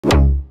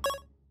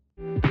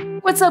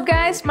What's up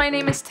guys, my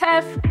name is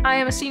Tef. I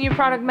am a senior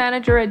product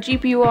manager at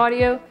GPU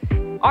Audio.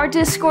 Our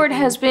Discord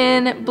has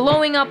been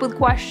blowing up with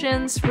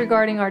questions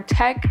regarding our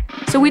tech,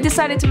 so we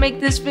decided to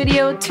make this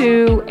video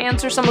to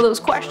answer some of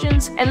those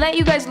questions and let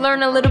you guys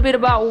learn a little bit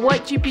about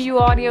what GPU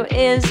Audio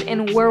is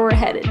and where we're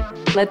headed.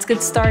 Let's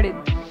get started.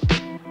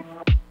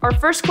 Our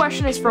first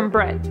question is from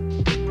Brett.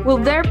 Will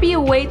there be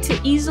a way to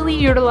easily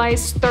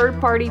utilize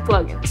third-party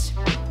plugins?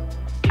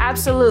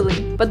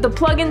 Absolutely, but the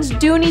plugins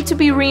do need to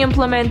be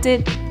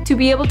re-implemented to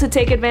be able to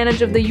take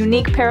advantage of the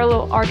unique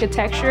parallel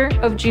architecture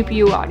of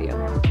GPU Audio.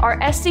 Our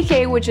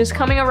SDK, which is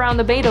coming around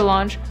the beta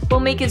launch,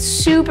 will make it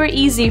super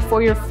easy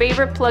for your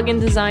favorite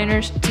plugin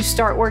designers to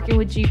start working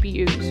with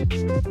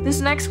GPUs.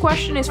 This next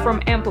question is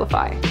from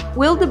Amplify.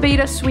 Will the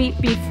beta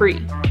suite be free?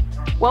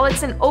 While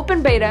it's an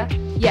open beta,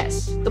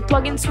 yes, the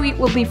plugin suite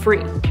will be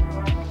free.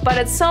 But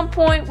at some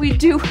point, we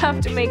do have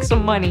to make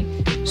some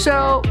money,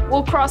 so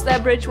we'll cross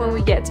that bridge when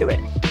we get to it.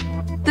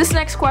 This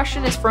next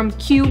question is from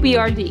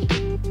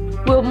QBRD.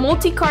 Will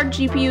multi-card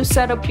GPU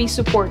setup be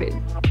supported?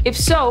 If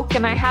so,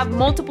 can I have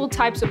multiple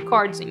types of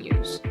cards in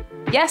use?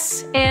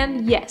 Yes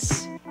and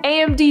yes.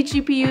 AMD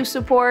GPU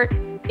support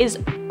is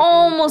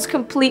almost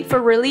complete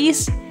for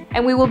release,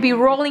 and we will be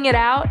rolling it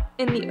out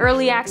in the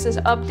early access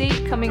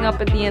update coming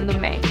up at the end of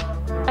May.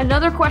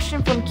 Another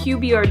question from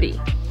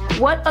QBRD.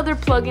 What other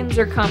plugins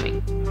are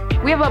coming?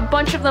 We have a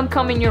bunch of them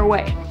coming your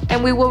way,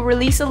 and we will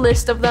release a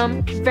list of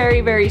them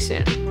very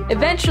soon.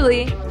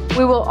 Eventually,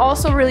 we will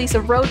also release a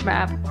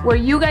roadmap where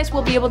you guys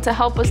will be able to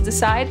help us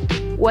decide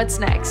what's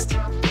next.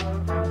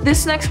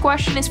 This next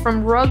question is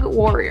from Rug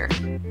Warrior.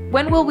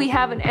 When will we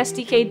have an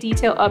SDK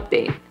detail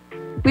update?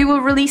 We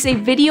will release a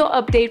video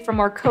update from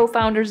our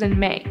co-founders in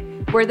May,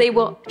 where they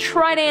will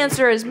try to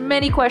answer as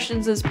many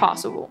questions as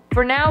possible.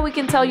 For now, we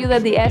can tell you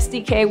that the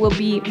SDK will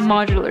be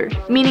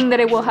modular, meaning that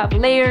it will have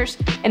layers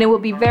and it will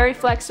be very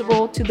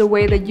flexible to the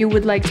way that you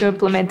would like to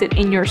implement it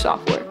in your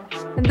software.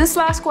 And this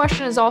last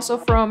question is also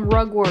from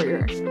Rug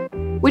Warrior.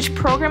 Which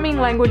programming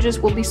languages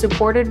will be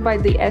supported by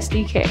the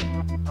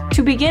SDK?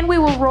 To begin, we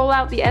will roll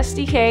out the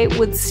SDK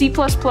with C++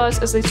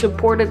 as a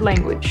supported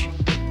language,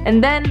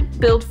 and then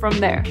build from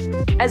there.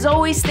 As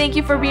always, thank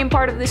you for being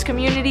part of this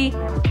community.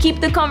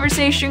 Keep the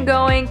conversation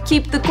going,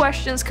 keep the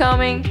questions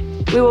coming.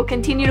 We will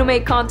continue to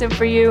make content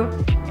for you.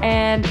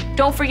 And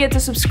don't forget to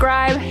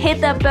subscribe,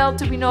 hit that bell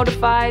to be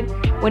notified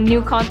when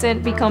new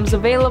content becomes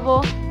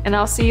available, and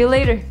I'll see you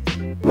later.